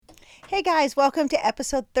Hey guys, welcome to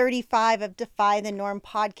episode 35 of Defy the Norm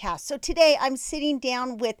podcast. So today I'm sitting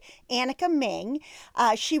down with Annika Meng.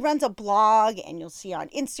 She runs a blog, and you'll see on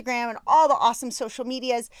Instagram and all the awesome social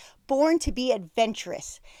medias, Born to be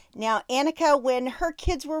Adventurous. Now, Annika, when her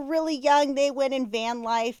kids were really young, they went in van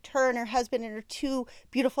life. Her and her husband and her two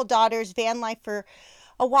beautiful daughters van life for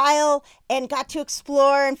a while and got to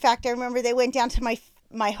explore. In fact, I remember they went down to my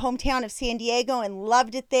hometown of San Diego and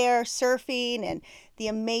loved it there, surfing and the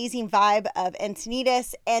amazing vibe of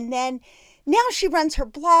Encinitas. And then now she runs her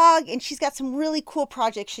blog and she's got some really cool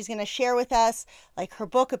projects she's going to share with us, like her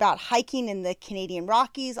book about hiking in the Canadian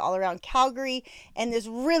Rockies all around Calgary, and this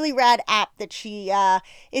really rad app that she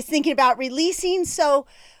is thinking about releasing. So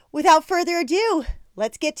without further ado,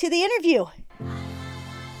 let's get to the interview.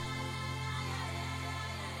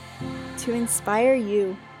 To inspire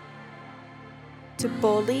you to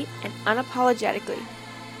boldly and unapologetically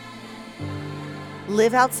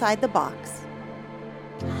live outside the box,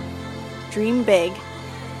 dream big,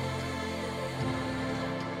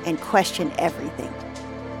 and question everything.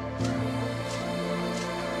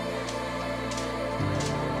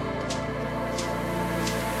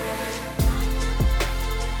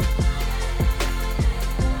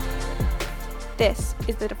 This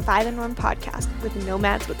is the Defy the Norm podcast with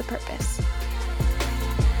nomads with a purpose.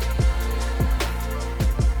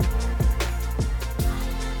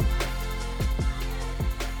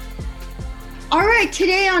 All right,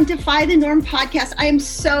 today on Defy the Norm podcast, I am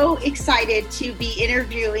so excited to be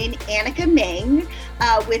interviewing Annika Meng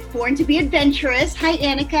with Born to be Adventurous. Hi,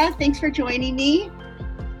 Annika. Thanks for joining me.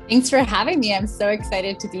 Thanks for having me. I'm so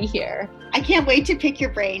excited to be here. I can't wait to pick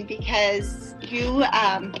your brain because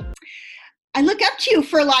I look up to you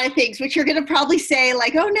for a lot of things, which you're going to probably say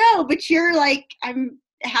like, oh no, but you're like,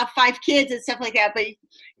 have 5 kids and stuff like that, but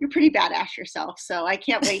you're pretty badass yourself. So I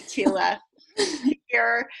can't wait to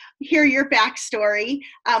hear your backstory.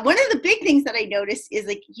 One of the big things that I noticed is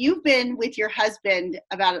like you've been with your husband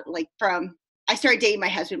about like I started dating my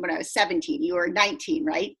husband when I was 17. You were 19,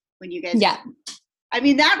 right? When you guys I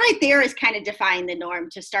mean, that right there is kind of defying the norm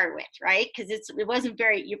to start with, right? Because it wasn't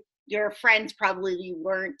very, your friends probably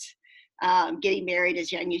weren't getting married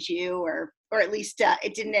as young as you, or at least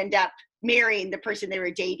it didn't end up marrying the person they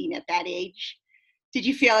were dating at that age. Did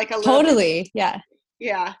you feel like a little Totally, bit? yeah.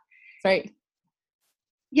 Yeah. Right.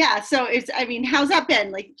 Yeah, so how's that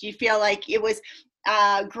been? Like, do you feel like it was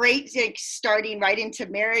great, like starting right into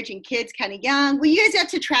marriage and kids kind of young? Well, you guys got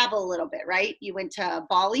to travel a little bit, right? You went to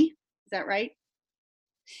Bali, is that right?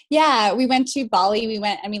 Yeah, we went to Bali.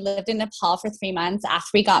 We lived in Nepal for 3 months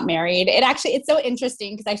after we got married. It's so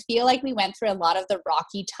interesting because I feel like we went through a lot of the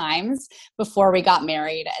rocky times before we got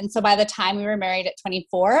married. And so by the time we were married at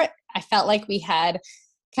 24, I felt like we had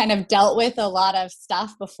kind of dealt with a lot of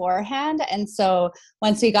stuff beforehand. And so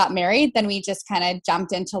once we got married, then we just kind of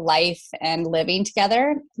jumped into life and living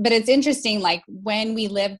together. But it's interesting, like when we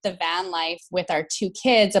lived the van life with our 2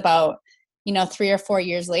 kids about 3 or 4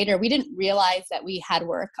 years later, we didn't realize that we had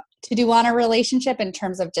work to do on our relationship in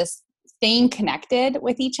terms of just staying connected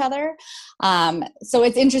with each other. So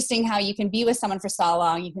it's interesting how you can be with someone for so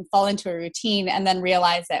long, you can fall into a routine and then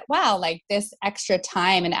realize that, wow, like this extra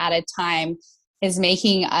time and added time is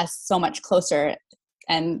making us so much closer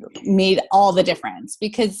and made all the difference.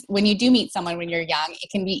 Because when you do meet someone when you're young, it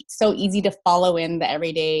can be so easy to follow in the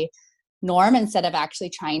everyday norm instead of actually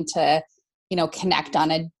trying to connect on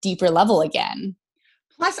a deeper level again.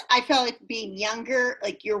 Plus, I felt like being younger,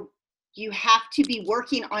 like you have to be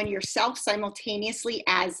working on yourself simultaneously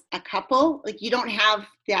as a couple. Like you don't have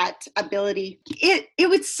that ability. It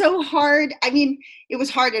was so hard. I mean, it was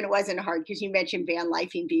hard and it wasn't hard because you mentioned van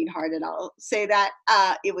lifing being hard, and I'll say that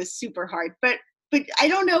it was super hard. But I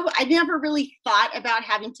don't know. I never really thought about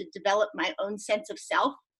having to develop my own sense of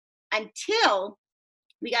self until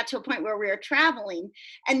we got to a point where we were traveling.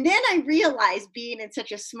 And then I realized being in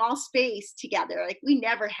such a small space together, like we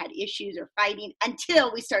never had issues or fighting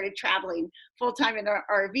until we started traveling full time in our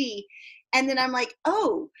RV. And then I'm like,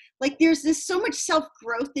 oh, like there's this so much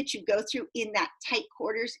self-growth that you go through in that tight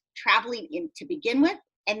quarters traveling in to begin with.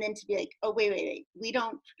 And then to be like, oh, wait, we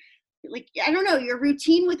don't, like, I don't know, your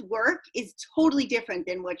routine with work is totally different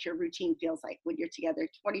than what your routine feels like when you're together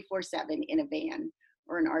 24/7 in a van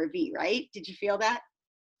or an RV, right? Did you feel that?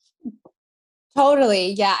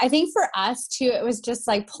 Totally. Yeah. I think for us too, it was just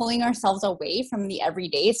like pulling ourselves away from the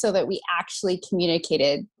everyday so that we actually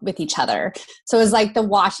communicated with each other. So it was like the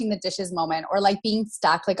washing the dishes moment or like being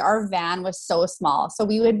stuck. Like our van was so small. So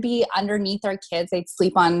we would be underneath our kids. They'd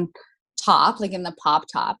sleep on top, like in the pop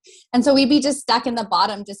top. And so we'd be just stuck in the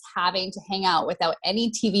bottom, just having to hang out without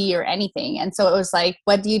any TV or anything. And so it was like,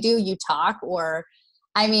 what do? You talk? Or,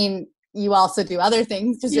 I mean, you also do other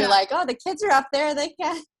things because Yeah. you're like, oh, the kids are up there. They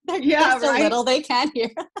can't, Yeah, they're so right. little, they can't hear.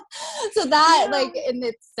 So that Yeah. like in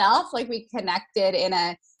itself, like we connected in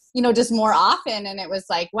a, just more often. And it was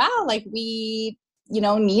like, wow, like we,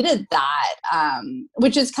 needed that,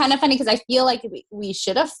 which is kind of funny because I feel like we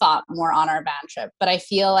should have fought more on our band trip, but I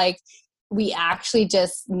feel like we actually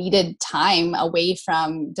just needed time away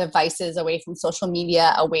from devices, away from social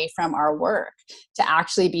media, away from our work to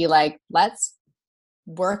actually be like, let's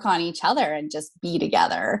work on each other and just be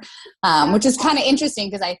together, which is kind of interesting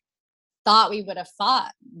because I thought we would have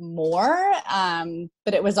fought more,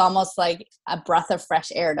 but it was almost like a breath of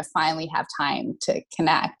fresh air to finally have time to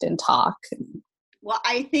connect and talk. Well,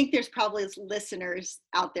 I think there's probably listeners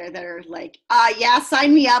out there that are like, yeah,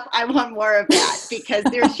 sign me up. I want more of that because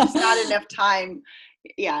there's just not enough time.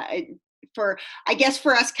 Yeah. I guess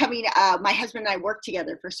for us coming, my husband and I worked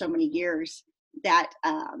together for so many years that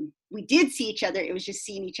we did see each other. It was just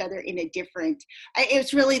seeing each other in a different, it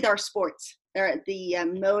was really our sports.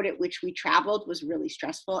 The mode at which we traveled was really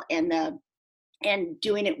stressful, and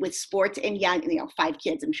doing it with sports and young, 5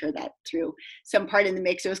 kids, I'm sure that threw some part in the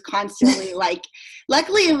mix. It was constantly like,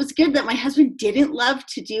 luckily it was good that my husband didn't love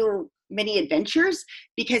to do many adventures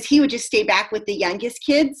because he would just stay back with the youngest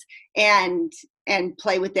kids and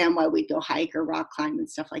play with them while we'd go hike or rock climb and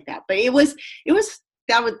stuff like that. But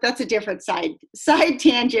that's a different side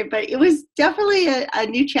tangent, but it was definitely a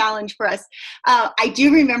new challenge for us. I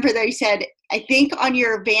do remember that you said, I think on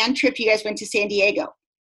your van trip, you guys went to San Diego.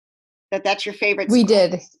 That's your favorite spot. We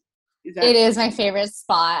did. It is my favorite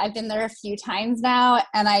spot. I've been there a few times now,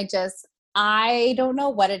 and I don't know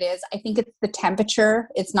what it is. I think it's the temperature.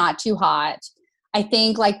 It's not too hot. I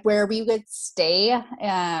think like where we would stay,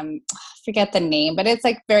 I forget the name, but it's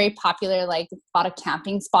like very popular, like a lot of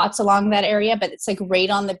camping spots along that area, but it's like right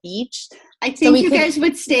on the beach. I think you guys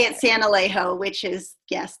would stay at San Alejo, which is,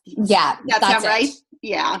 yes. Yeah. That's right?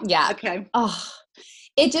 Yeah. Yeah. Okay. Oh,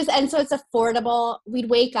 and so it's affordable. We'd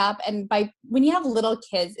wake up and when you have little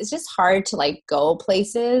kids, it's just hard to like go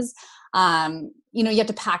places. You have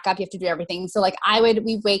to pack up, you have to do everything. So like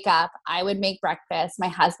we'd wake up, I would make breakfast. My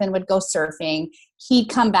husband would go surfing. He'd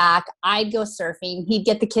come back. I'd go surfing. He'd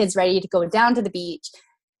get the kids ready to go down to the beach.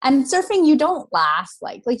 And surfing, you don't last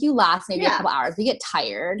like you last maybe a couple hours. You get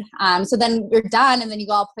tired. So then you're done and then you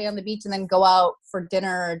go out play on the beach and then go out for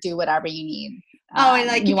dinner or do whatever you need. And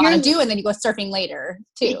like you want to do, and then you go surfing later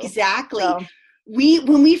too. Exactly. So.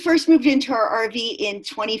 When we first moved into our RV in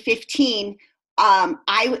 2015,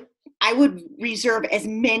 I would reserve as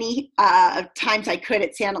many times I could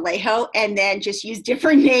at San Alejo and then just use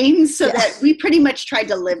different names so that we pretty much tried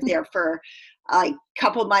to live there for a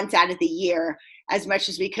couple months out of the year as much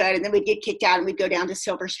as we could. And then we'd get kicked out and we'd go down to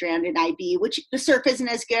Silver Strand and IB, which the surf isn't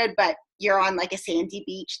as good, but you're on like a sandy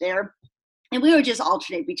beach there. And we would just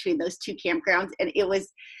alternate between those two campgrounds. And it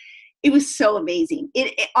was so amazing.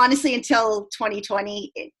 It honestly, until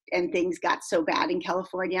 2020 and things got so bad in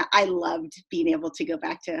California, I loved being able to go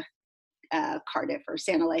back to Cardiff or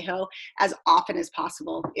San Alejo as often as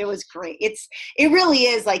possible. It was great. It really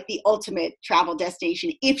is like the ultimate travel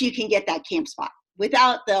destination if you can get that camp spot.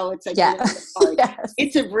 Without, though, it's like yes.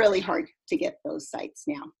 It's really hard to get those sites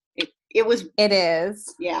now. It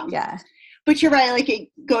is. Yeah. But you're right, like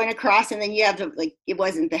going across and then you have it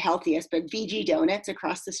wasn't the healthiest, but VG Donuts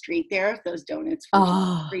across the street there, those donuts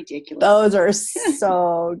were ridiculous. Those are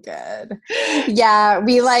so good. Yeah,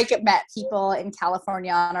 we met people in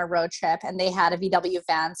California on our road trip and they had a VW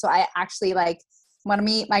van. So I actually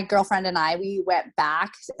my girlfriend and I, we went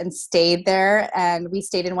back and stayed there and we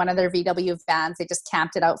stayed in one of their VW vans. They just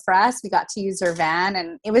camped it out for us. We got to use their van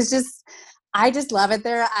and it was just, I just love it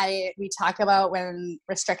there. We talk about when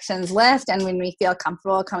restrictions lift and when we feel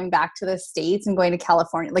comfortable coming back to the States and going to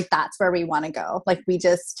California, like that's where we want to go. Like we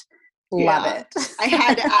just love it.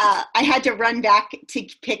 I had to run back to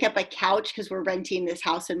pick up a couch because we're renting this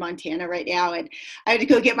house in Montana right now. And I had to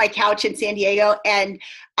go get my couch in San Diego. And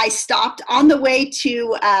I stopped on the way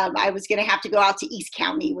to, I was going to have to go out to East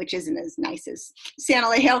County, which isn't as nice as San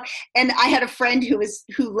Alejo. And I had a friend who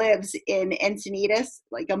lives in Encinitas,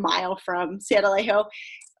 like a mile from San Alejo.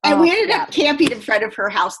 And we ended up camping in front of her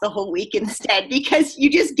house the whole week instead because you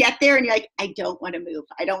just get there and you're like, I don't want to move.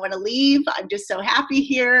 I don't want to leave. I'm just so happy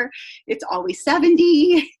here. It's always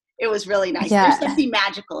 70. It was really nice. Yeah. There's something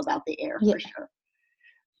magical about the air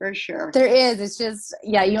for sure. There is. It's just,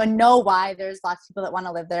 you know why there's lots of people that want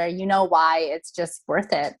to live there. You know why it's just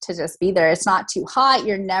worth it to just be there. It's not too hot.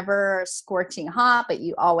 You're never scorching hot, but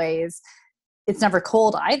it's never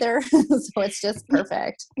cold either. So it's just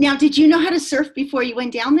perfect. Now, did you know how to surf before you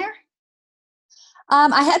went down there?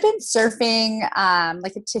 I had been surfing,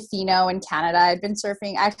 like at Tofino in Canada. I'd been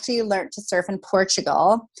surfing. I actually learned to surf in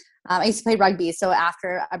Portugal. I used to play rugby. So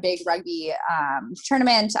after a big rugby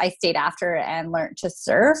tournament, I stayed after and learned to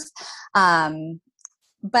surf.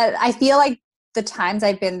 But I feel like the times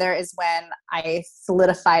I've been there is when I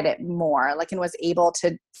solidified it more, like, and was able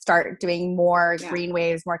to start doing more green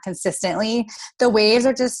waves more consistently. The waves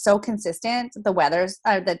are just so consistent.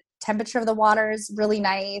 The temperature of the water is really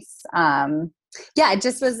nice. It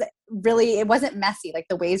just was really, it wasn't messy. Like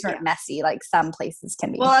the waves weren't messy like some places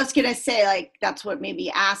can be. Well, I was going to say, like, that's what made me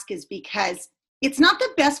ask, is because it's not the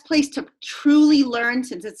best place to truly learn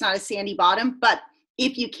since it's not a sandy bottom, but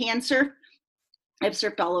if you can surf, I've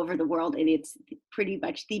surfed all over the world and it's pretty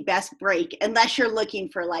much the best break, unless you're looking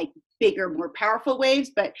for like bigger, more powerful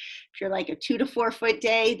waves. But if you're like a 2 to 4 foot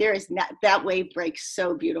day, there is not, that wave breaks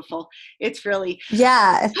so beautiful. It's really,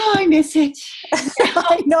 oh, I miss it.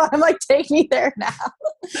 I know. I'm like, take me there now.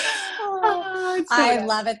 I nice.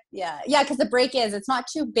 love it. Yeah. Yeah. Cause the break is, it's not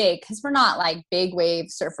too big cause we're not like big wave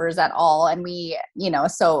surfers at all. And we,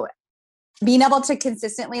 so being able to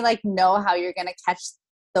consistently like know how you're going to catch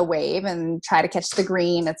the wave and try to catch the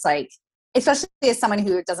green. It's like, especially as someone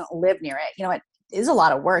who doesn't live near it, it is a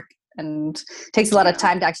lot of work and takes a lot of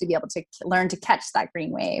time to actually be able to learn to catch that green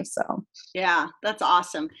wave. So yeah, that's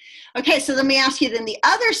awesome. Okay. So let me ask you then, the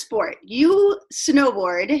other sport, you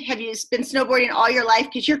snowboard. Have you been snowboarding all your life?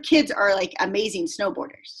 Because your kids are like amazing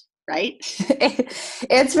snowboarders, right?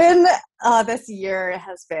 It's been, this year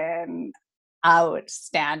has been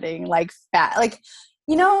outstanding, like fat, like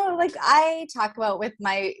I talk about with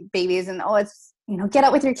my babies and, it's, get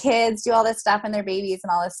out with your kids, do all this stuff and their babies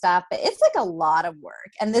and all this stuff. But it's like a lot of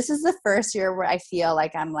work. And this is the first year where I feel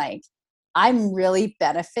like I'm really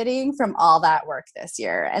benefiting from all that work this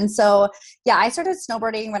year. And so, I started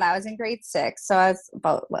snowboarding when I was in grade 6. So I was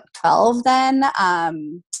about 12 then.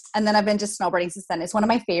 And then I've been just snowboarding since then. It's one of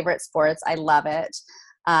my favorite sports. I love it.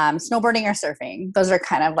 Snowboarding or surfing. Those are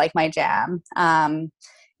kind of like my jam.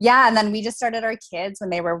 And then we just started our kids when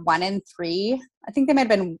they were 1 and 3. I think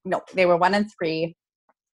they were 1 and 3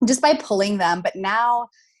 just by pulling them. But now,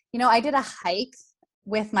 I did a hike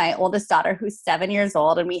with my oldest daughter who's 7 years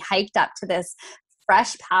old, and we hiked up to this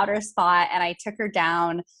fresh powder spot and I took her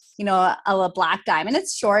down, a black diamond.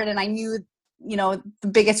 It's short and I knew, the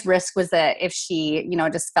biggest risk was that if she,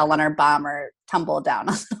 just fell on her bum or tumbled down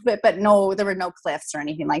a little bit, but no, there were no cliffs or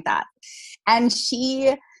anything like that. And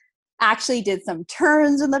she actually did some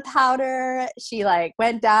turns in the powder. She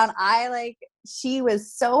went down. She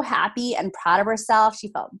was so happy and proud of herself. She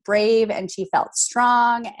felt brave and she felt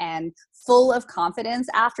strong and full of confidence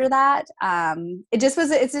after that.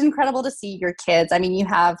 It's incredible to see your kids. I mean, you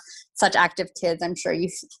have such active kids. I'm sure you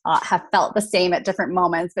have felt the same at different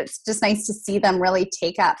moments, but it's just nice to see them really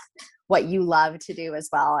take up what you love to do as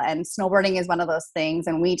well. And snowboarding is one of those things.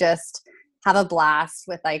 And we just have a blast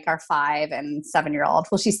with our 5 and 7-year-old.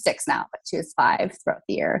 Well, she's 6 now, but she was 5 throughout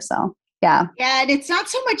the year. So yeah. Yeah. And it's not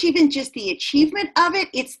so much even just the achievement of it.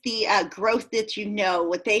 It's the growth that,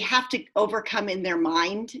 what they have to overcome in their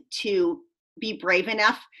mind to be brave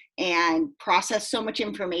enough and process so much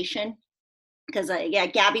information. Because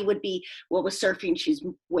Gabby would be, with surfing, she's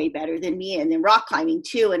way better than me. And then rock climbing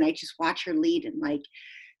too. And I just watch her lead and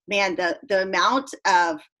man, the amount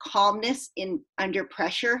of calmness under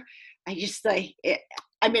pressure, I just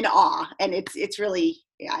I'm in awe, and it's really,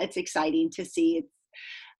 it's exciting to see.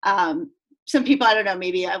 Some people, I don't know,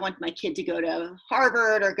 maybe I want my kid to go to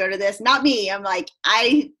Harvard or go to this. Not me. I'm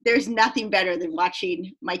there's nothing better than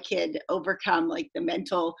watching my kid overcome the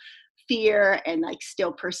mental fear and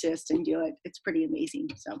still persist and do it. It's pretty amazing.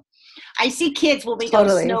 So I see kids when we go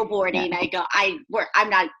snowboarding. Yeah.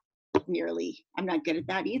 I'm not good at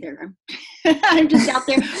that either. I'm just out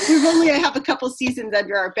there. I have a couple seasons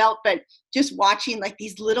under our belt, but just watching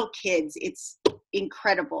these little kids, it's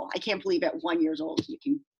incredible. I can't believe at 1 year old you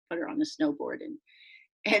can put her on a snowboard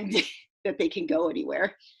and that they can go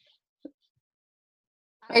anywhere.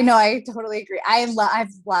 I know. I totally agree. I've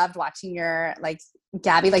loved watching your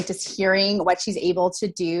Gabby, just hearing what she's able to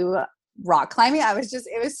do rock climbing.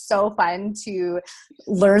 It was so fun to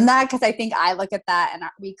learn that, because I think I look at that and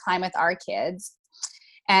we climb with our kids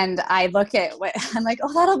and I look at what I'm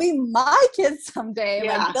that'll be my kids someday.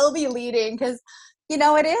 Yeah. They'll be leading, because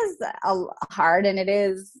it is hard, and it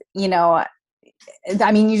is,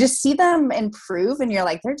 I mean, you just see them improve and you're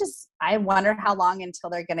I wonder how long until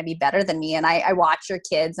they're going to be better than me. And I watch your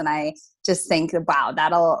kids and I just think, wow,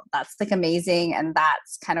 that's amazing. And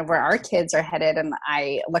that's kind of where our kids are headed. And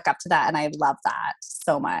I look up to that and I love that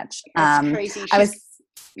so much. That's crazy.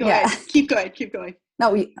 Go ahead. Keep going.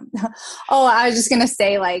 No, oh, I was just going to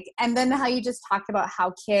say like, and then how you just talked about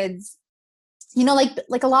how kids, you know,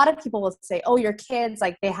 like a lot of people will say, oh, your kids,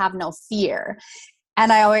 like they have no fear.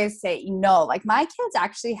 And I always say, no, like my kids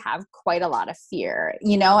actually have quite a lot of fear,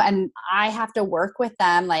 you know, and I have to work with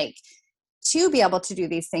them like to be able to do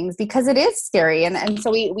these things because it is scary. And so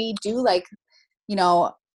we do like, you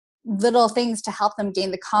know, little things to help them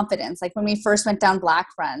gain the confidence. Like when we first went down Black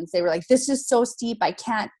Friends, they were like, this is so steep. I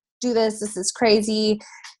can't do this. This is crazy.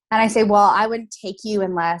 And I say, well, I wouldn't take you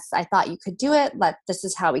unless I thought you could do it. This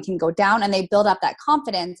is how we can go down. And they build up that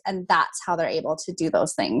confidence. And that's how they're able to do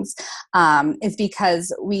those things, is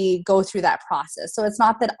because we go through that process. So it's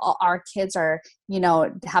not that all our kids are, you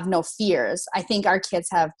know, have no fears. I think our kids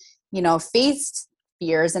have, you know, faced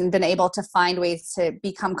fears and been able to find ways to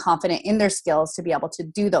become confident in their skills to be able to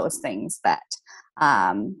do those things that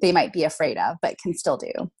they might be afraid of, but can still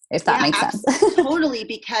do, if that makes sense. Totally,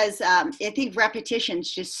 because I think repetition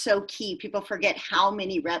is just so key. People forget how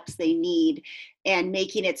many reps they need, and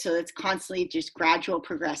making it so it's constantly just gradual,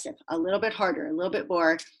 progressive, a little bit harder, a little bit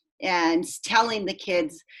more, and telling the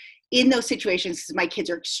kids in those situations, because my kids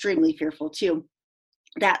are extremely fearful too,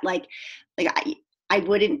 that like I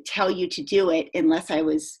wouldn't tell you to do it unless I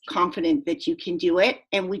was confident that you can do it.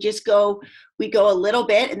 And we go a little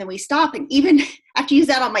bit and then we stop. And even I have to use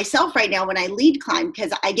that on myself right now when I lead climb,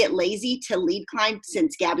 because I get lazy to lead climb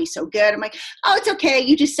since Gabby's so good. I'm like, oh, it's okay.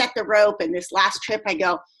 You just set the rope. And this last trip I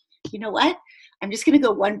go, you know what? I'm just going to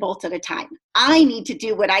go one bolt at a time. I need to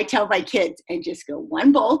do what I tell my kids and just go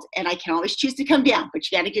one bolt, and I can always choose to come down, but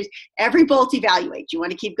you got to just every bolt evaluate. Do you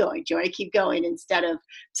want to keep going? Do you want to keep going? Instead of,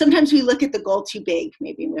 sometimes we look at the goal too big,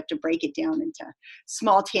 maybe we have to break it down into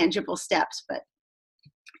small tangible steps. But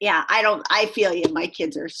yeah, I feel you. My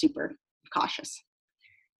kids are super cautious.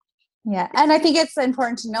 Yeah. And I think it's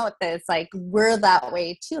important to note that it's like, we're that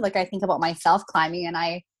way too. Like I think about myself climbing and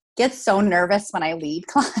I get so nervous when I lead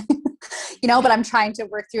climb. You know, but I'm trying to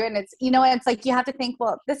work through it. And it's, you know, it's like, you have to think,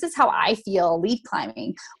 well, this is how I feel lead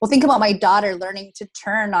climbing. Well, think about my daughter learning to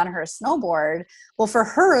turn on her snowboard. Well, for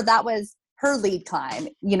her, that was her lead climb,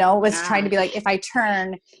 you know, was trying to be like, if I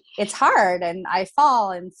turn, it's hard and I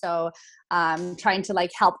fall. And so trying to like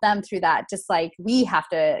help them through that, just like we have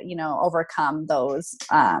to, you know, overcome those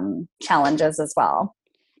challenges as well.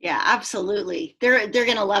 Yeah, absolutely. They're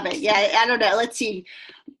going to love it. Yeah. I don't know. Let's see.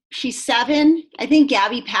 She's 7. I think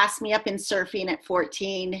Gabby passed me up in surfing at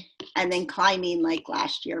 14 and then climbing like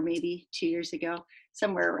last year, maybe 2 years ago,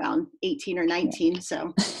 somewhere around 18 or 19.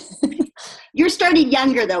 So you're starting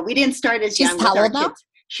younger though. We didn't start as young with our kids.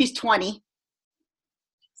 She's 20.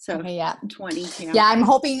 So okay, yeah. 20. Yeah. Yeah. I'm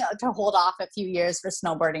hoping to hold off a few years for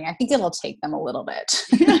snowboarding. I think it'll take them a little bit.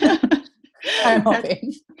 I'm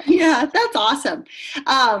hoping. Yeah, that's awesome.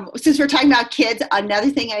 Since we're talking about kids, another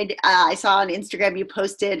thing I saw on Instagram, you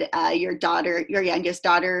posted your youngest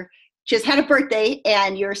daughter just had a birthday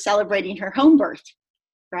and you're celebrating her home birth,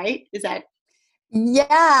 right? Is that?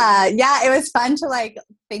 Yeah. It was fun to like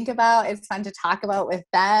think about. It's fun to talk about with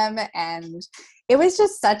them. And it was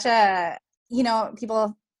just such a, you know,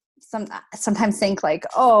 people sometimes think like,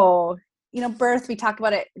 oh, you know, birth, we talk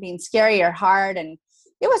about it being scary or hard, and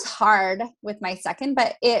it was hard with my second,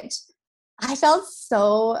 but I felt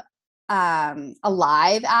so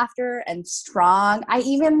alive after and strong. I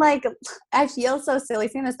feel so silly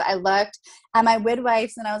saying this, but I looked at my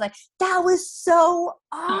midwives and I was like, that was so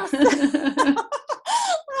awesome. That's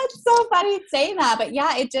so funny saying that. But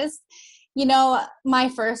yeah, it just, you know, my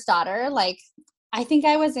first daughter, like, I think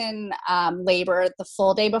I was in labor the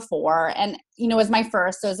full day before, and, you know, it was my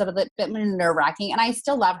first, so it was a bit nerve wracking, and I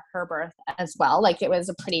still love her birth as well. Like I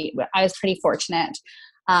was pretty fortunate.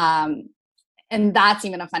 And that's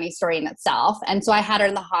even a funny story in itself. And so I had her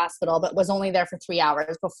in the hospital, but was only there for 3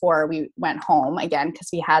 hours before we went home again, because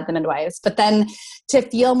we had the midwives. But then to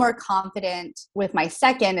feel more confident with my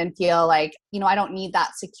second and feel like, you know, I don't need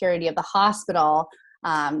that security of the hospital.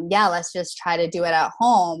 Let's just try to do it at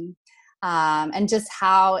home. And just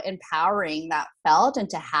how empowering that felt, and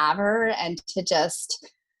to have her and to just,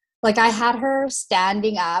 like, I had her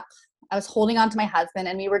standing up. I was holding on to my husband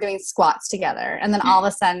and we were doing squats together. And then all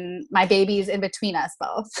of a sudden my baby's in between us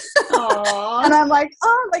both. And I'm like,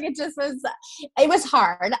 oh, like it was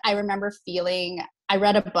hard. I remember I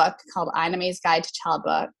read a book called Ina May's Guide to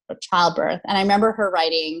Childbirth. And I remember her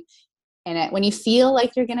writing in it, when you feel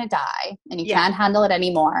like you're going to die and you can't handle it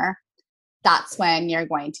anymore, that's when you're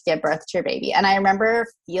going to give birth to your baby. And I remember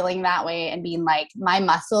feeling that way and being like, my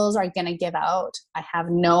muscles are going to give out. I have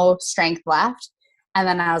no strength left. And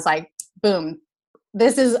then I was like, boom,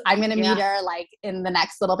 I'm going to meet her like in the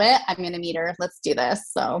next little bit. I'm going to meet her. Let's do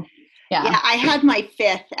this. So, yeah. Yeah. I had my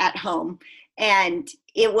 5th at home And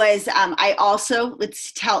it was, I also,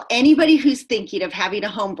 let's tell anybody who's thinking of having a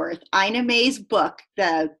home birth, Ina May's book,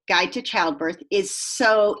 The Guide to Childbirth, it's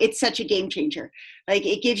such a game changer. Like,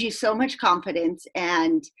 it gives you so much confidence,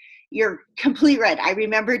 and you're completely right. I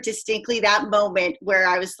remember distinctly that moment where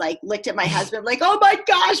I was like, looked at my husband like, oh my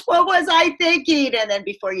gosh, what was I thinking? And then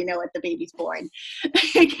before you know it, the baby's born.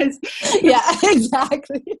 Because yeah,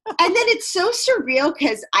 exactly. And then it's so surreal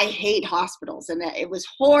because I hate hospitals, and it was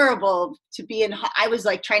horrible to be in. I was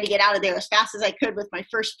like trying to get out of there as fast as I could with my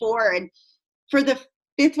first 4. And for the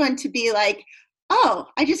 5th one to be like, oh,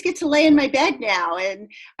 I just get to lay in my bed now.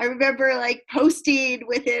 And I remember like posting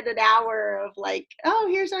within an hour of like, oh,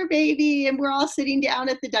 here's our baby. And we're all sitting down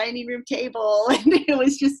at the dining room table. And it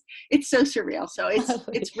was just, it's so surreal. So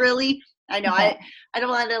it's really, I know, I don't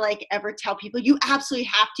want to like ever tell people you absolutely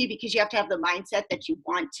have to, because you have to have the mindset that you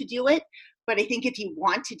want to do it. But I think if you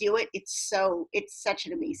want to do it, it's such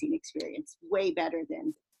an amazing experience, way better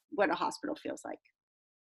than what a hospital feels like.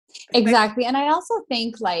 Exactly. And I also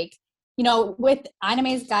think, like, you know, with Ina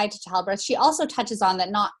May's Guide to Childbirth, she also touches on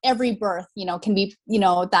that not every birth, you know, can be, you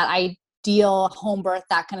know, that ideal home birth,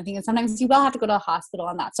 that kind of thing. And sometimes you will have to go to a hospital,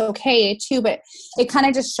 and that's okay too. But it kind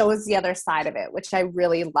of just shows the other side of it, which I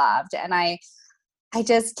really loved. And I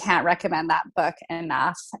just can't recommend that book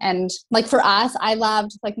enough. And like for us, I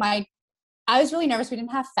loved, like, I was really nervous. We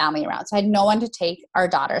didn't have family around, so I had no one to take our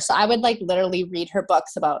daughter. So I would like literally read her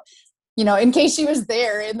books about, you know, in case she was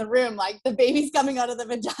there in the room, like the baby's coming out of the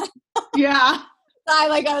vagina. Yeah.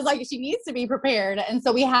 I was like, she needs to be prepared. And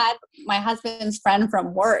so we had my husband's friend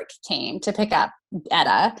from work came to pick up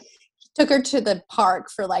Etta. He took her to the park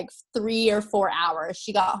for like 3 or 4 hours.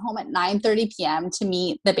 She got home at 9:30 p.m. to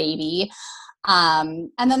meet the baby.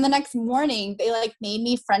 And then the next morning they like made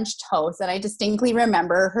me French toast, and I distinctly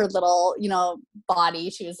remember her little, you know,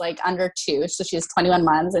 body. She was like under 2, so she was 21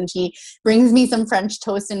 months, and she brings me some French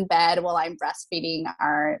toast in bed while I'm breastfeeding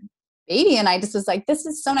our baby. And I just was like, this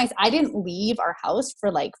is so nice. I didn't leave our house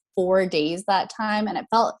for like 4 days that time, and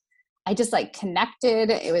I just like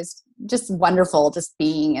connected. It was just wonderful just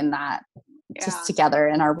being in that, just together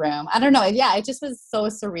in our room. I don't know. Yeah, it just was so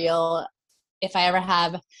surreal. If I ever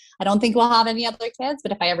have, I don't think we'll have any other kids,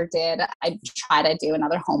 but if I ever did, I'd try to do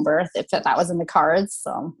another home birth if that was in the cards.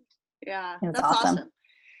 So yeah, it was that's awesome.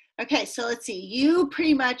 Okay, so let's see. You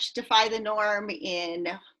pretty much defy the norm in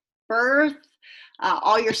birth,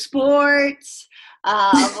 all your sports.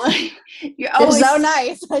 You're always so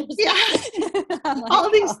nice. Yeah, like,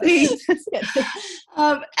 all these things.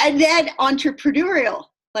 And then entrepreneurial,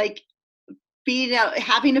 like being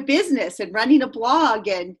having a business and running a blog,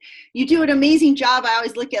 and you do an amazing job. I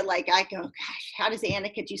always look at I go, gosh, how does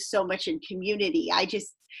Annika do so much in community?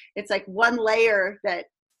 It's like one layer that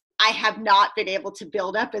I have not been able to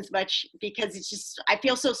build up as much, because it's just, I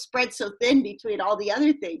feel so spread so thin between all the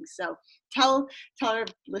other things. So tell our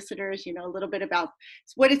listeners, you know, a little bit about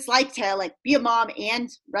what it's like to like be a mom and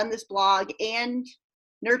run this blog and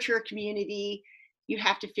nurture a community. You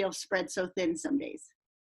have to feel spread so thin some days.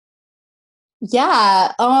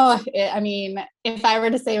 Yeah. Oh, I mean, if I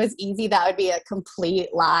were to say it was easy, that would be a complete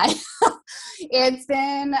lie. It's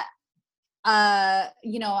been,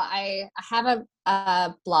 you know, I have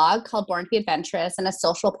a blog called Born to be Adventurous, and a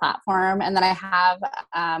social platform. And then I have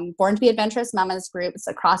Born to be Adventurous Mamas groups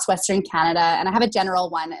across Western Canada. And I have a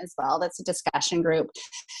general one as well. That's a discussion group.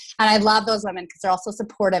 And I love those women because they're also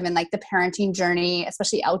supportive in like the parenting journey,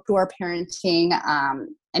 especially outdoor parenting.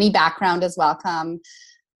 Any background is welcome.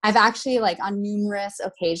 I've actually like on numerous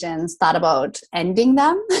occasions thought about ending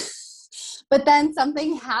them, but then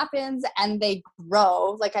something happens and they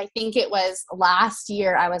grow. Like, I think it was last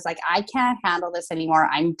year, I was like, I can't handle this anymore.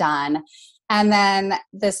 I'm done. And then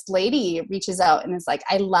this lady reaches out and is like,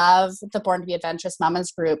 I love the Born to be Adventurous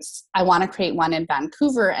Mamas groups. I want to create one in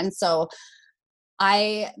Vancouver. And so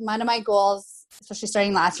one of my goals, especially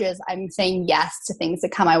starting last year, is I'm saying yes to things that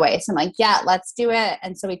come my way. So I'm like, yeah, let's do it.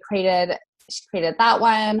 And so she created that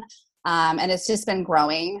one. And it's just been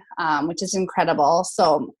growing, which is incredible.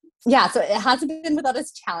 So yeah, so it hasn't been without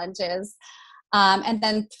its challenges. And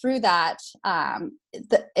then through that,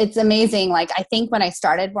 it's amazing. Like, I think when I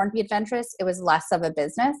started Born to be Adventurous, it was less of a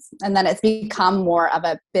business, and then it's become more of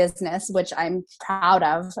a business, which I'm proud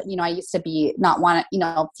of. You know, I used to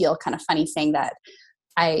feel kind of funny saying that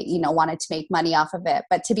I, you know, wanted to make money off of it.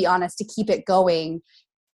 But to be honest, to keep it going,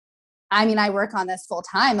 I mean, I work on this full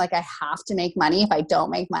time. Like, I have to make money. If I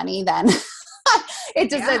don't make money, then it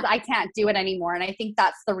just says I can't do it anymore. And I think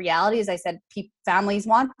that's the reality. As I said, families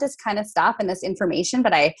want this kind of stuff and this information,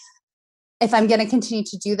 but if I'm going to continue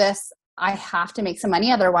to do this, I have to make some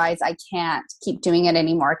money. Otherwise I can't keep doing it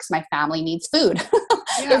anymore because my family needs food.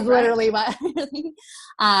 Yeah, is literally what,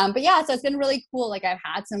 but yeah, so it's been really cool. Like I've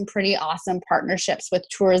had some pretty awesome partnerships with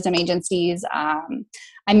tourism agencies. I'm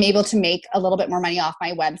able to make a little bit more money off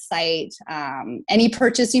my website. Any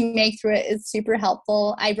purchase you make through it is super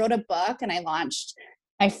helpful. I wrote a book and I launched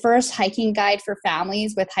my first hiking guide for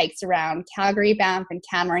families with hikes around Calgary, Banff, and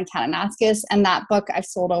Canmore and Kananaskis. And that book I've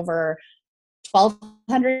sold over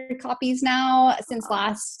 1,200 copies now since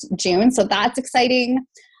last June. So that's exciting.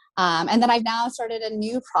 And then I've now started a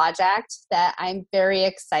new project that I'm very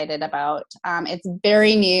excited about. It's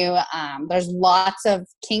very new. There's lots of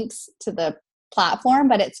kinks to the platform,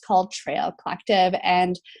 but it's called Trail Collective.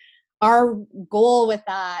 And our goal with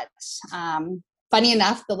that, funny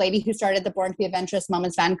enough, the lady who started the Born to be Adventurous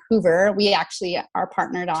Moments Vancouver, we actually are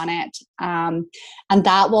partnered on it. And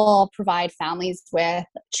that will provide families with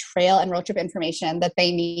trail and road trip information that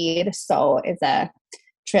they need. So it's a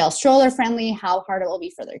trail stroller friendly, how hard it will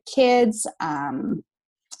be for their kids.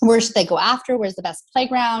 Where should they go after? Where's the best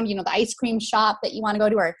playground? The ice cream shop that you want to go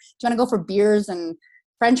to, or do you want to go for beers and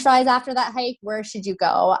French fries after that hike? Where should you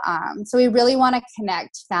go? So we really want to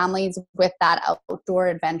connect families with that outdoor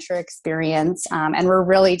adventure experience. And we're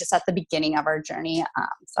really just at the beginning of our journey.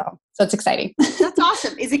 So it's exciting. That's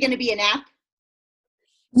awesome. Is it going to be an app?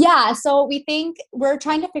 Yeah. So we're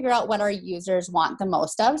trying to figure out what our users want the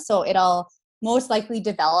most of. So it'll most likely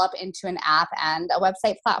develop into an app and a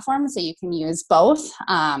website platform, so you can use both.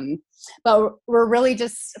 But we're really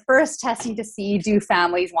just first testing to see, do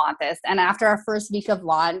families want this? And after our first week of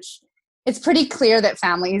launch, it's pretty clear that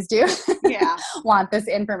families do want this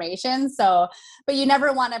information. So, but you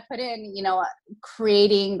never want to put in,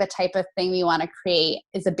 creating the type of thing we want to create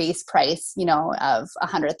is a base price, of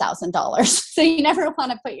 $100,000. So you never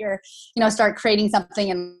want to put start creating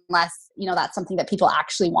something unless, that's something that people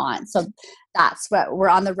actually want. So that's what we're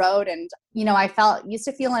on the road. And, I used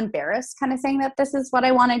to feel embarrassed kind of saying that this is what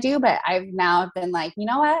I want to do, but I've now been like, you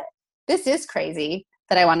know what, this is crazy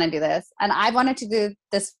that I want to do this. And I've wanted to do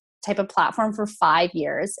this type of platform for 5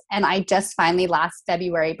 years. And I just finally last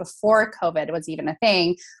February, before COVID was even a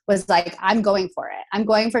thing, was like, I'm going for it. I'm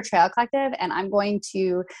going for Trail Collective, and I'm going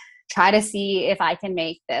to try to see if I can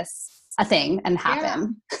make this a thing and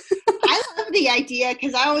happen. Yeah. I love the idea,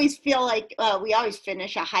 because I always feel like we always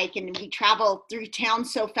finish a hike and we travel through town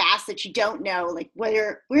so fast that you don't know, like,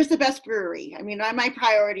 where's the best brewery? I mean, my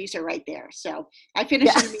priorities are right there. So I finish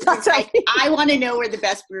an amazing hike. I want to know where the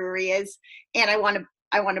best brewery is, and I want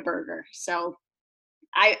a burger. So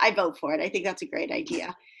I vote for it. I think that's a great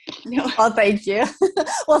idea. Well, thank you.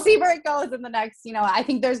 We'll see where it goes in the next, I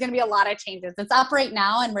think there's going to be a lot of changes. It's up right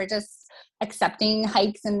now, and we're just accepting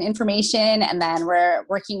hikes and information. And then we're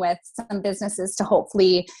working with some businesses to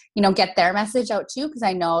hopefully, get their message out too. Because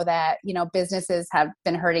I know that, businesses have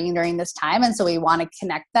been hurting during this time. And so we want to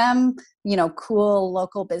connect them, cool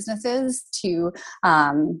local businesses to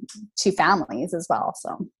families as well.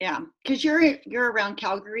 So, yeah. Because you're around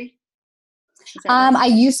Calgary. Right? I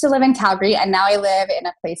used to live in Calgary, and now I live in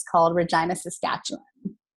a place called Regina, Saskatchewan.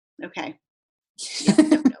 Okay. Yeah, I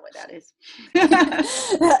don't know what that is.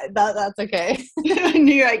 That's okay.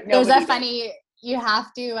 There's a funny, you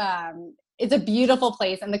have to, it's a beautiful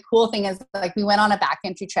place. And the cool thing is, like, we went on a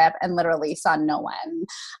backcountry trip and literally saw no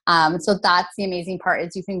one. So that's the amazing part,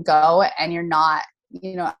 is you can go and you're not,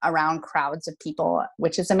 around crowds of people,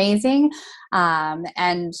 which is amazing.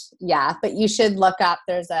 And yeah, but you should look up,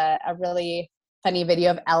 there's a really funny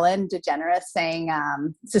video of Ellen DeGeneres saying,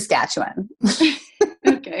 Saskatchewan.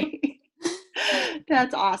 Okay.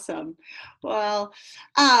 That's awesome. Well,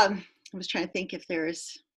 I was trying to think if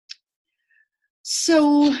there's,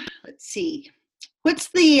 so let's see, what's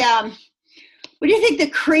the, what do you think the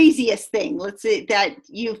craziest thing, let's say, that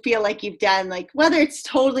you feel like you've done, like, whether it's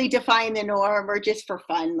totally defying the norm or just for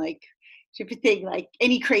fun, like, if you think, like,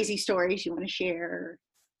 any crazy stories you want to share?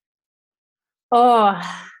 Oh,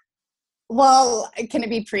 well, can it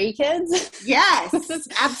be pre-kids? Yes,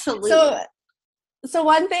 absolutely. So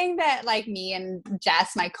one thing that, like, me and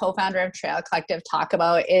Jess, my co-founder of Trail Collective, talk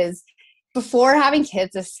about is, before having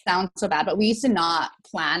kids, this sounds so bad, but we used to not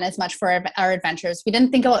plan as much for our adventures. We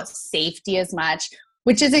didn't think about safety as much,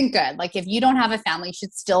 which isn't good. Like, if you don't have a family, you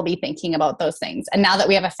should still be thinking about those things. And now that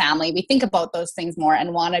we have a family, we think about those things more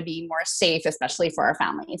and want to be more safe, especially for our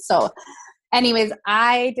family. So anyways,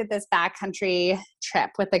 I did this backcountry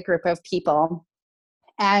trip with a group of people,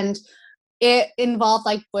 and it involved,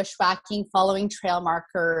 like, bushwhacking, following trail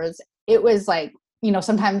markers. It was like,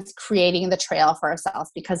 sometimes creating the trail for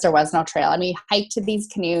ourselves because there was no trail. And we hiked to these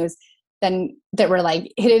canoes then that were,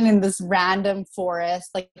 like, hidden in this random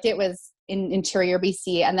forest. Like, it was in interior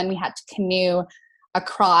BC. And then we had to canoe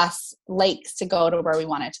across lakes to go to where we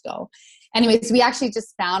wanted to go. Anyways, we actually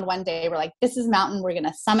just found one day, we're like, this is mountain. We're going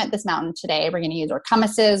to summit this mountain today. We're going to use our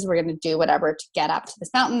compasses. We're going to do whatever to get up to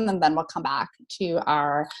this mountain. And then we'll come back to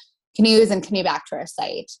our canoes and canoe back to our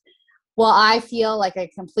site. Well, I feel like a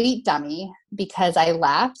complete dummy because I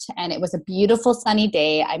left and it was a beautiful sunny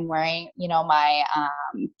day. I'm wearing, my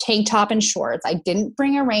tank top and shorts. I didn't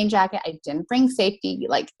bring a rain jacket. I didn't bring safety.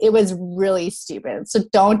 Like, it was really stupid. So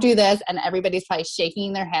don't do this. And everybody's probably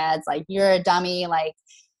shaking their heads like, you're a dummy, like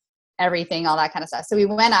everything, all that kind of stuff. So we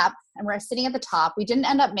went up and we're sitting at the top. We didn't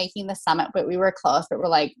end up making the summit, but we were close. But we're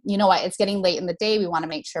like, you know what? It's getting late in the day. We want to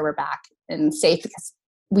make sure we're back and safe because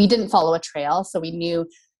we didn't follow a trail. So we knew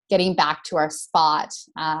getting back to our spot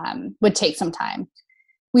would take some time.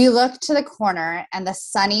 We looked to the corner and the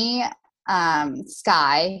sunny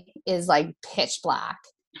sky is like pitch black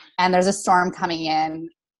and there's a storm coming in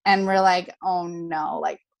and we're like, oh no,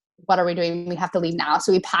 like, what are we doing? We have to leave now.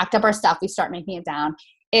 So we packed up our stuff. We start making it down.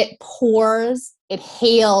 It pours, it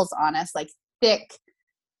hails on us, like thick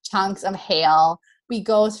chunks of hail. We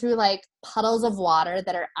go through like puddles of water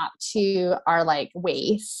that are up to our like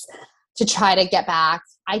waists to try to get back.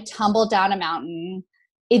 I tumbled down a mountain.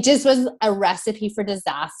 It just was a recipe for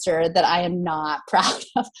disaster that I am not proud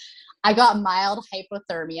of. I got mild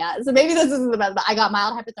hypothermia. So maybe this isn't the best, but I got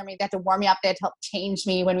mild hypothermia. They had to warm me up. They had to help change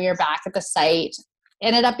me when we were back at the site.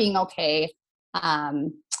 Ended up being okay.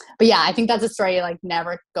 But yeah, I think that's a story, like,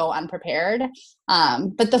 never go unprepared.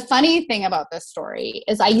 But the funny thing about this story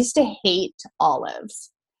is I used to hate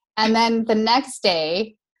olives. And then the next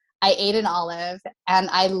day I ate an olive and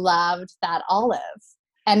I loved that olive.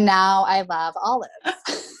 And now I love olives.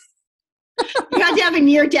 You had to have a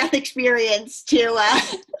near-death experience to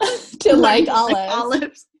like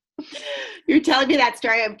olives. You're telling me that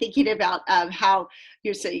story. I'm thinking about how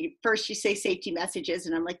you say first you say safety messages,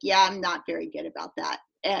 and I'm like, yeah, I'm not very good about that.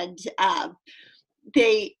 And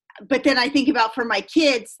but then I think about for my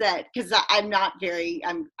kids that because I'm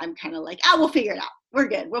kind of like, oh, we'll figure it out. We're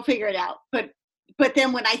good. We'll figure it out. But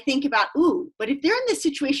then when I think about, but if they're in this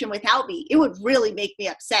situation without me, it would really make me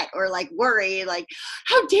upset or like worry, like,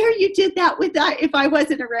 how dare you did that with that if I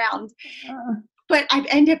wasn't around. But I've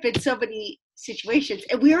ended up in so many situations.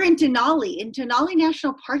 And we were in Denali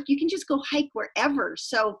National Park. You can just go hike wherever.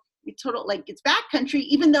 So it's it's backcountry,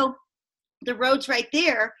 even though the road's right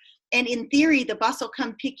there. And in theory, the bus will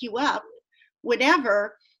come pick you up,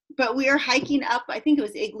 whatever. But we are hiking up, I think it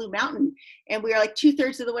was Igloo Mountain, and we are like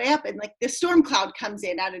 2/3 of the way up, and like the storm cloud comes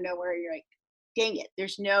in out of nowhere. You're like, dang it,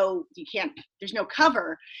 there's no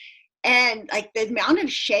cover. And like the amount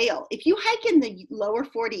of shale, if you hike in the lower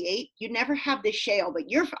 48, you never have this shale, but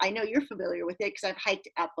I know you're familiar with it because I've hiked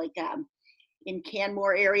up like in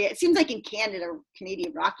Canmore area. It seems like in Canada,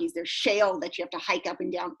 Canadian Rockies, there's shale that you have to hike up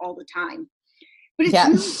and down all the time. But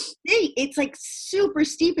it's like super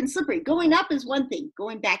steep and slippery. Going up is one thing,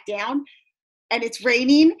 going back down, and it's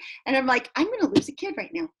raining. And I'm like, I'm going to lose a kid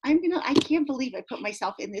right now. I can't believe I put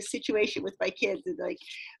myself in this situation with my kids. And like,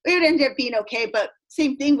 it would end up being okay. But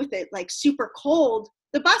same thing with it, like super cold.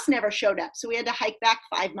 The bus never showed up. So we had to hike back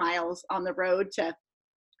 5 miles on the road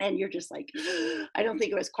and you're just like, I don't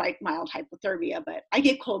think it was quite mild hypothermia, but I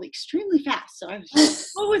get cold extremely fast. So I was like,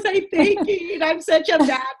 what was I thinking? I'm such a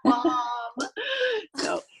bad mom.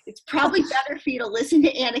 So it's probably better for you to listen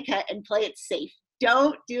to Annika and play it safe.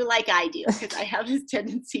 Don't do like I do, because I have this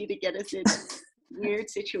tendency to get us in weird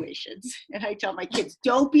situations. And I tell my kids,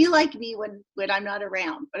 don't be like me when I'm not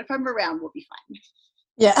around. But if I'm around, we'll be fine.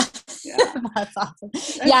 Yeah. That's awesome.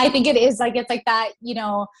 Yeah, I think it is like, it's like that,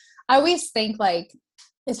 I always think like,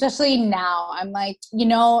 especially now, I'm like,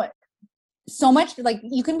 so much, like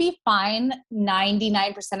you can be fine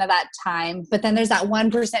 99% of that time, but then there's that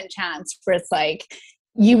 1% chance where it's like,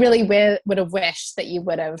 you really would have wished that you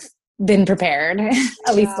would have been prepared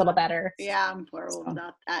at least a little better. Yeah, I'm horrible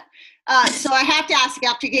about that. So I have to ask,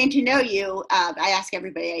 after getting to know you, I ask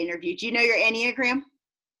everybody I interview, do you know your Enneagram?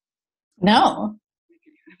 No.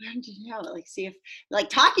 I wanted to know, like, see if, like,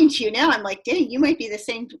 talking to you now, I'm like, dang, you might be the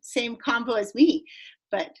same combo as me.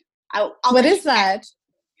 But I'll what is that?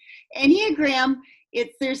 Enneagram,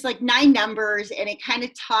 there's like 9 numbers, and it kind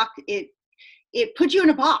of it puts you in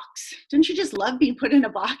a box. Don't you just love being put in a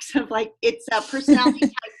box of like, it's a personality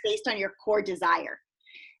type based on your core desire.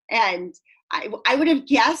 And I would have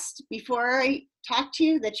guessed before I talked to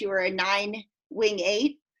you that you were a 9 wing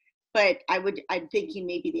 8, but I'm thinking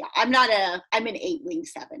maybe I'm an 8 wing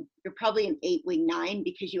 7. You're probably an 8 wing 9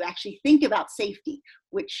 because you actually think about safety,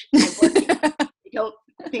 which I'm working on. You don't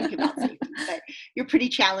think about safety, but you're pretty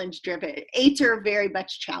challenge driven. 8s are very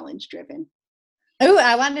much challenge driven. Oh,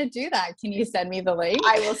 I want to do that. Can you send me the link?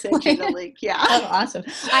 I will send you the link. Yeah. Oh, awesome.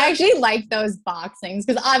 I actually like those box things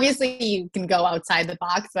because obviously you can go outside the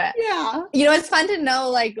box, but Yeah. it's fun to know,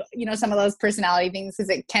 like, some of those personality things because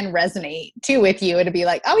it can resonate too with you. It'd be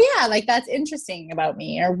like, oh yeah, like that's interesting about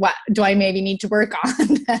me, or what do I maybe need to work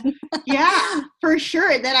on then? Yeah, for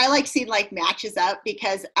sure. And then I like seeing like matches up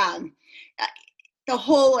because the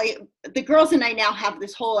whole the girls and I now have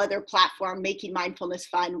this whole other platform, Making Mindfulness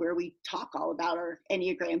Fun, where we talk all about our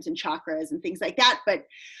enneagrams and chakras and things like that. But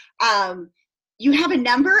you have a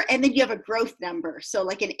number and then you have a growth number. So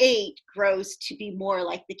like an 8 grows to be more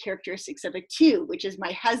like the characteristics of a 2, which is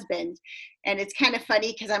my husband. And it's kind of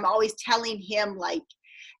funny because I'm always telling him, like,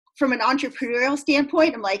 from an entrepreneurial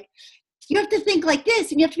standpoint, I'm like, you have to think like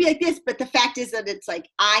this and you have to be like this. But the fact is that it's like,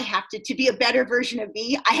 I have to be a better version of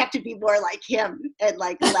me, I have to be more like him and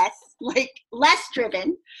like less driven,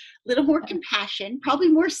 a little more compassion, probably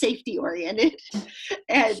more safety oriented.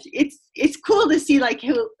 And it's cool to see like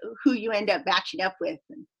who you end up matching up with.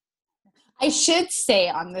 I should say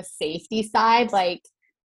on the safety side, like,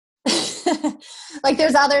 like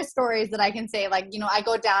there's other stories that I can say, like, I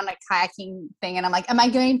go down a kayaking thing and I'm like, am I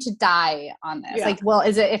going to die on this? Yeah. Like, well,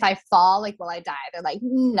 is it, if I fall, like, will I die? They're like,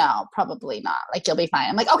 no, probably not. Like, you'll be fine.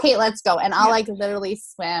 I'm like, okay, let's go. And I'll like literally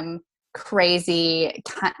swim crazy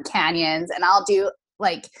canyons, and I'll do,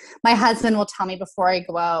 like, my husband will tell me before I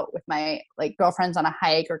go out with my like girlfriends on a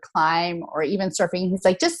hike or climb or even surfing, he's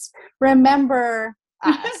like, just remember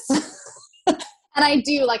us. And I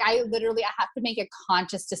do, like, I have to make a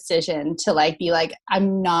conscious decision to like be like,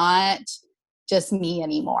 I'm not just me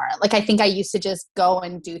anymore. Like, I think I used to just go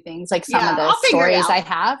and do things, like some of the stories I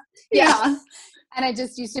have. Yeah. And I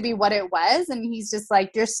just used to be what it was. And he's just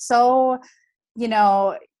like, you're so,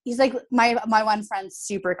 he's like, my one friend's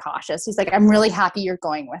super cautious. He's like, I'm really happy you're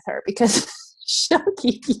going with her because she'll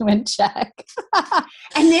keep you in check.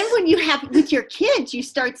 And then when you have with your kids, you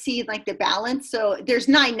start seeing like the balance. So there's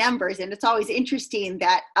 9 numbers, and it's always interesting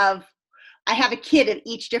that I have a kid at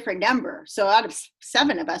each different number. So out of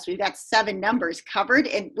 7 of us, we've got 7 numbers covered,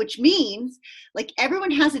 and which means like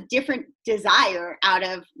everyone has a different desire out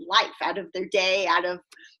of life, out of their day, out of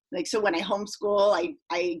like, so when I homeschool,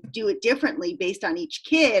 I do it differently based on each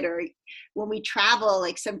kid. Or when we travel,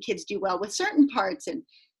 like some kids do well with certain parts, and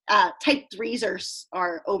type 3s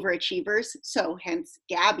are overachievers. So hence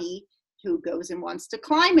Gabby, who goes and wants to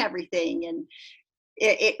climb everything, and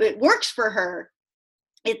it works for her.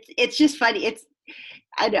 It's just funny.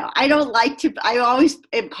 I know I don't like to, I always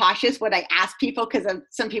am cautious when I ask people, because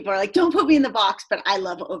some people are like, don't put me in the box, but I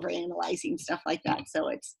love overanalyzing stuff like that. So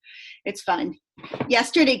it's fun.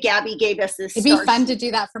 Yesterday, Gabby gave us this. It'd be fun to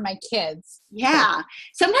do that for my kids. Yeah.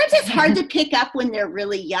 Sometimes it's hard to pick up when they're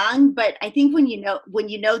really young, but I think when you know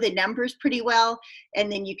the numbers pretty well,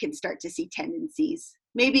 and then you can start to see tendencies.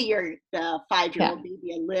 Maybe you're the 5-year-old,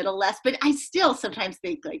 maybe a little less, but I still sometimes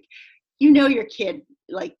think like, your kid,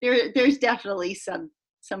 like there's definitely some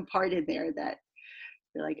part in there that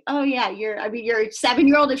you're like, oh yeah, your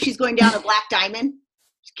 7-year-old, if she's going down a black diamond,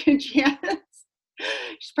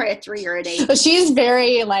 she's probably a 3 or an 8. But she's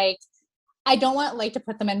very like, I don't want like to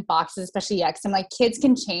put them in boxes, especially because I'm like, kids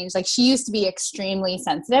can change. Like, she used to be extremely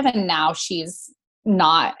sensitive, and now she's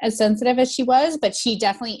not as sensitive as she was, but she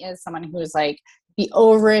definitely is someone who's like the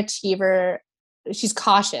overachiever. She's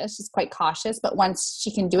cautious. She's quite cautious, but once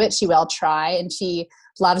she can do it, she will try. And she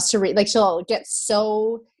loves to read. Like, she'll get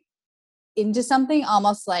so into something,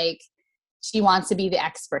 almost like she wants to be the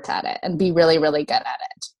expert at it and be really, really good at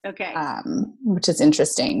it. Okay. Which is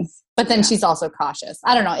interesting. But then she's also cautious.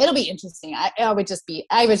 I don't know. It'll be interesting. I would just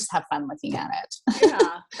have fun looking at it.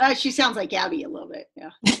 Yeah. She sounds like Gabby a little bit. Yeah.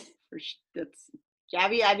 That's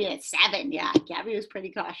Gabby. I mean, at 7. Yeah. Gabby was pretty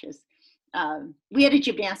cautious. We had a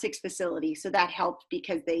gymnastics facility, so that helped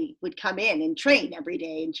because they would come in and train every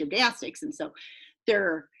day in gymnastics, and so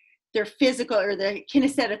their physical or their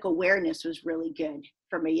kinesthetic awareness was really good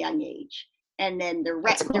from a young age. And then they're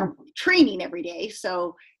training every day,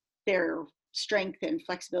 so their strength and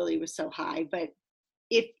flexibility was so high. But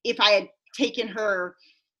if I had taken her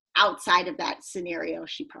outside of that scenario,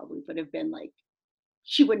 she probably would have been like,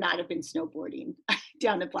 she would not have been snowboarding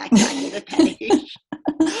down a black diamond at that age.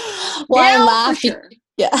 Well, I laugh. Sure.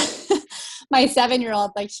 Yeah. My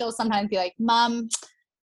 7-year-old, like, she'll sometimes be like, Mom,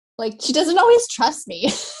 like, she doesn't always trust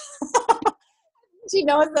me. She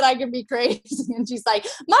knows that I can be crazy. And she's like,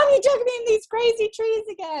 Mom, you took me in these crazy trees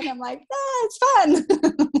again. I'm like, it's fun.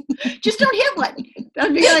 Just don't hit one.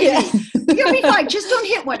 That'd be like, you're going to be fine. Just don't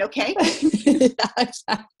hit one, okay? Yeah,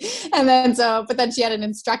 exactly. And then but then she had an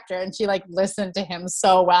instructor, and she like listened to him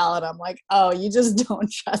so well. And I'm like, oh, you just don't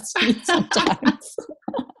trust me sometimes.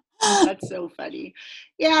 That's so funny.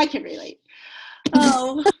 Yeah, I can relate.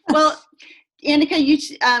 Oh, well, Annika,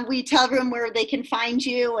 will you tell everyone where they can find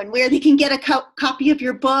you and where they can get a copy of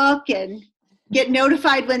your book and get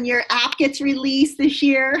notified when your app gets released this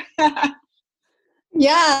year?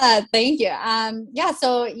 Yeah, thank you.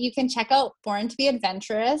 So you can check out Born to be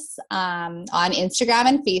Adventurous on Instagram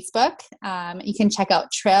and Facebook. You can check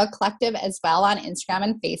out Trail Collective as well on Instagram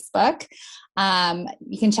and Facebook.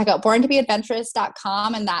 You can check out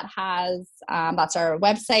borntobeadventurous.com, and that has that's our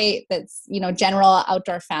website. That's general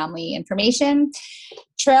outdoor family information.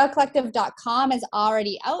 Trailcollective.com is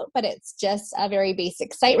already out, but it's just a very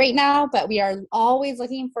basic site right now. But we are always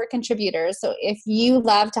looking for contributors. So if you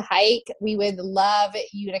love to hike, we would love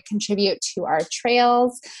you to contribute to our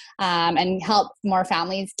trails and help more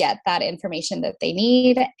families get that information that they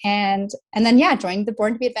need. And then join the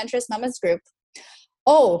Born to be Adventurous Mamas group.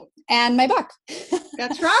 Oh, and my book.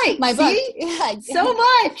 That's right. My book. Yeah. So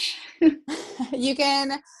much. You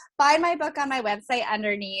can find my book on my website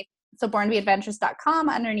underneath, so borntobeadventurous.com,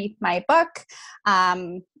 underneath my book.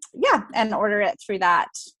 And order it through that.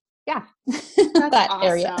 Yeah. That's awesome.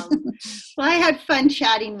 Area. Well, I had fun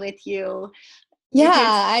chatting with you.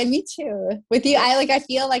 Yeah, me too. With you, I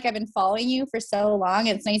feel like I've been following you for so long.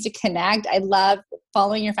 It's nice to connect. I love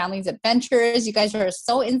following your family's adventures. You guys are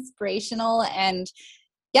so inspirational, and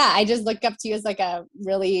I just look up to you as like a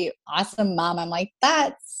really awesome mom. I'm like,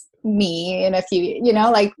 that's me in a few,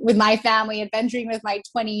 with my family, adventuring with my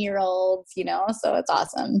 20-year-olds, so it's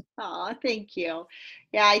awesome. Oh, thank you.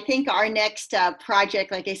 Yeah, I think our next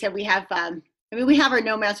project, like I said, we have our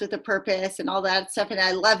Nomads with a Purpose and all that stuff, and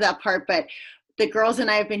I love that part, but the girls and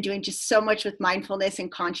I have been doing just so much with mindfulness and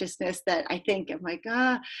consciousness that I think I'm like,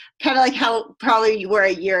 kind of like how probably you were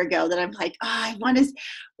a year ago, that I'm like, I want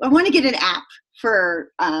to get an app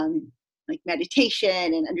for like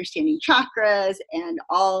meditation and understanding chakras and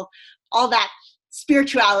all that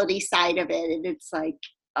spirituality side of it. And it's like,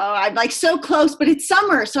 I'm like so close, but it's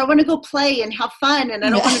summer, so I want to go play and have fun, and I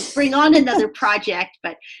don't want to bring on another project,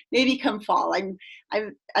 but maybe come fall. I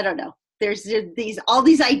don't know. There's all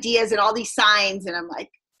these ideas and all these signs, and I'm like,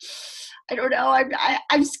 I don't know.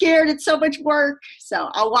 I'm scared. It's so much work. So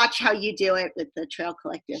I'll watch how you do it with the Trail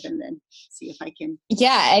Collective, and then see if I can.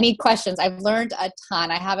 Yeah. Any questions? I've learned a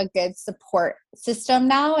ton. I have a good support system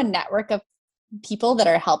now, a network of people that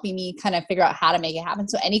are helping me kind of figure out how to make it happen.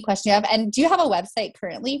 So any question you have, and do you have a website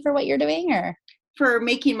currently for what you're doing, or? For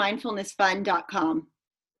makingmindfulnessfun.com.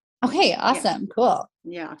 Okay. Awesome. Yeah. Cool.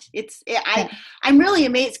 Yeah. I'm really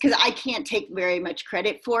amazed because I can't take very much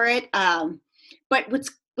credit for it. But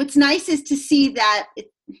what's nice is to see that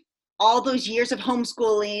all those years of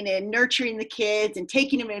homeschooling and nurturing the kids and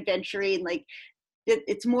taking them adventuring, like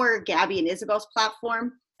it's more Gabby and Isabel's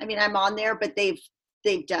platform. I mean, I'm on there, but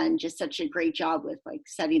they've done just such a great job with like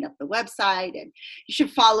setting up the website, and you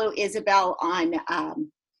should follow Isabel on,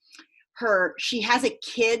 she has a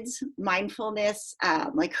kids mindfulness,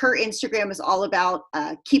 like her Instagram is all about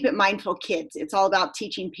Keep It Mindful Kids. It's all about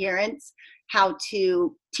teaching parents how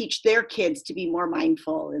to teach their kids to be more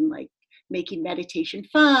mindful and like making meditation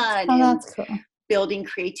fun. Oh, that's cool. Building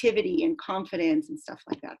creativity and confidence and stuff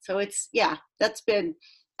like that. So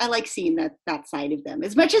I like seeing that side of them.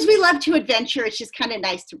 As much as we love to adventure, it's just kind of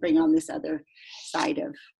nice to bring on this other side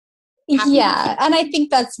of happiness. Yeah. And I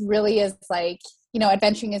think that's really is like,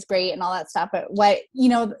 adventuring is great and all that stuff, but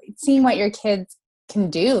seeing what your kids can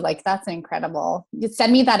do, like that's incredible. You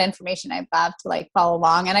send me that information. I'd love to like follow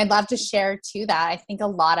along, and I'd love to share too that. I think a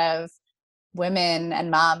lot of women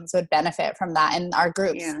and moms would benefit from that in our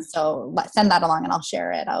groups. Yeah. So send that along and I'll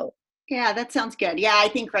share it out. Yeah, that sounds good. Yeah, I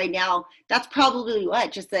think right now that's probably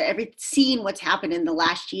seeing what's happened in the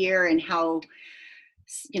last year and how,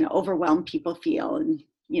 overwhelmed people feel, and,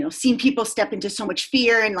 seeing people step into so much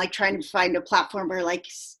fear and like trying to find a platform where like,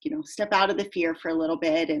 step out of the fear for a little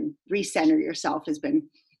bit and recenter yourself has been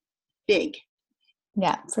big.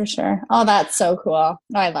 Yeah, for sure. Oh, that's so cool. Oh,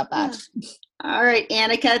 I love that. Yeah. All right,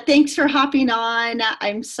 Annika, thanks for hopping on.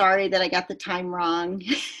 I'm sorry that I got the time wrong.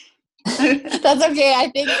 That's okay. I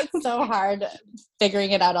think it's so hard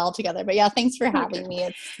figuring it out all together. But yeah, thanks for having me.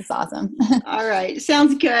 It's awesome. All right.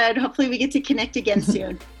 Sounds good. Hopefully we get to connect again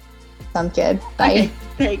soon. Sounds good. Bye. Okay.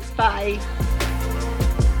 Thanks. Bye.